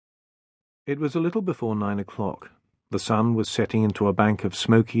It was a little before 9 o'clock. The sun was setting into a bank of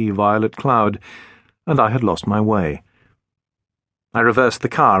smoky violet cloud, and I had lost my way. I reversed the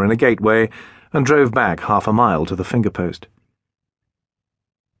car in a gateway and drove back 1/2 mile to the finger post.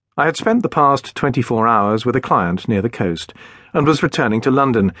 I had spent the past 24 hours with a client near the coast and was returning to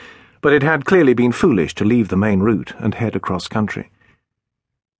London, but it had clearly been foolish to leave the main route and head across country.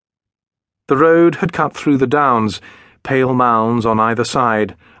 The road had cut through the downs, pale mounds on either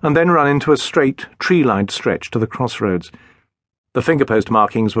side, and then run into a straight, tree-lined stretch to the crossroads. The fingerpost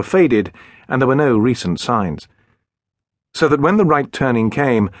markings were faded, and there were no recent signs. So that when the right turning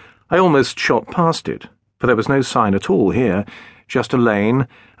came, I almost shot past it, for there was no sign at all here, just a lane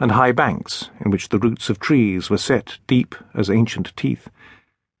and high banks in which the roots of trees were set deep as ancient teeth.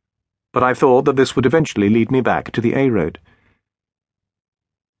 But I thought that this would eventually lead me back to the A road.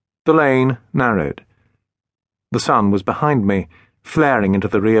 The lane narrowed. The sun was behind me, flaring into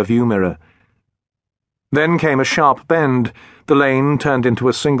the rear-view mirror. Then came a sharp bend, the lane turned into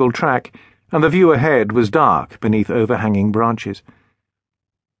a single track, and the view ahead was dark beneath overhanging branches.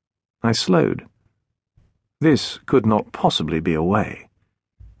 I slowed. This could not possibly be a way.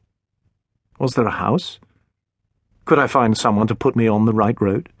 Was there a house? Could I find someone to put me on the right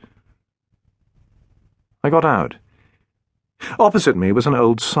road? I got out. Opposite me was an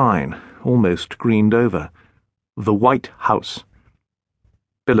old sign, almost greened over. The White House.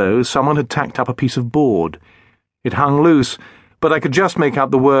 Below, someone had tacked up a piece of board. It hung loose, but I could just make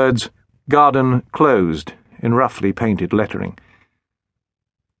out the words, "Garden closed," in roughly painted lettering.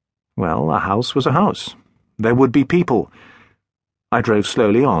 Well, a house was a house. There would be people. I drove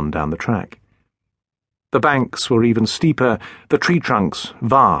slowly on down the track. The banks were even steeper, the tree trunks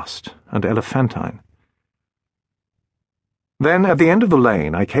vast and elephantine. Then, at the end of the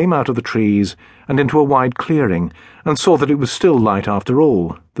lane, I came out of the trees and into a wide clearing, and saw that it was still light after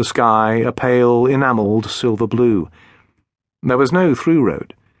all, the sky a pale, enamelled silver blue. There was no through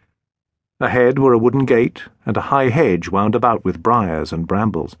road. Ahead were a wooden gate and a high hedge wound about with briars and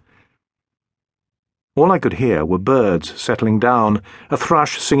brambles. All I could hear were birds settling down, a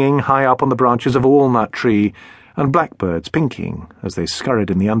thrush singing high up on the branches of a walnut tree, and blackbirds pinking as they scurried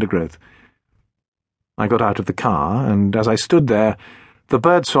in the undergrowth. I got out of the car, and as I stood there, the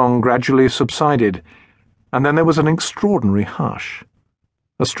birdsong gradually subsided, and then there was an extraordinary hush,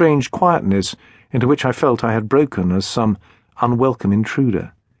 a strange quietness into which I felt I had broken as some unwelcome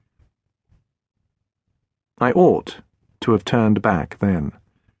intruder. I ought to have turned back then.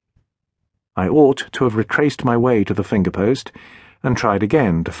 I ought to have retraced my way to the finger post and tried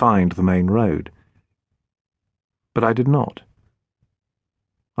again to find the main road. But I did not.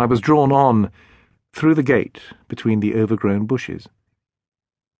 I was drawn on through the gate between the overgrown bushes.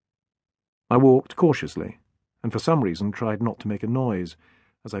 I walked cautiously, and for some reason tried not to make a noise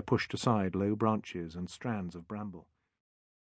as I pushed aside low branches and strands of bramble.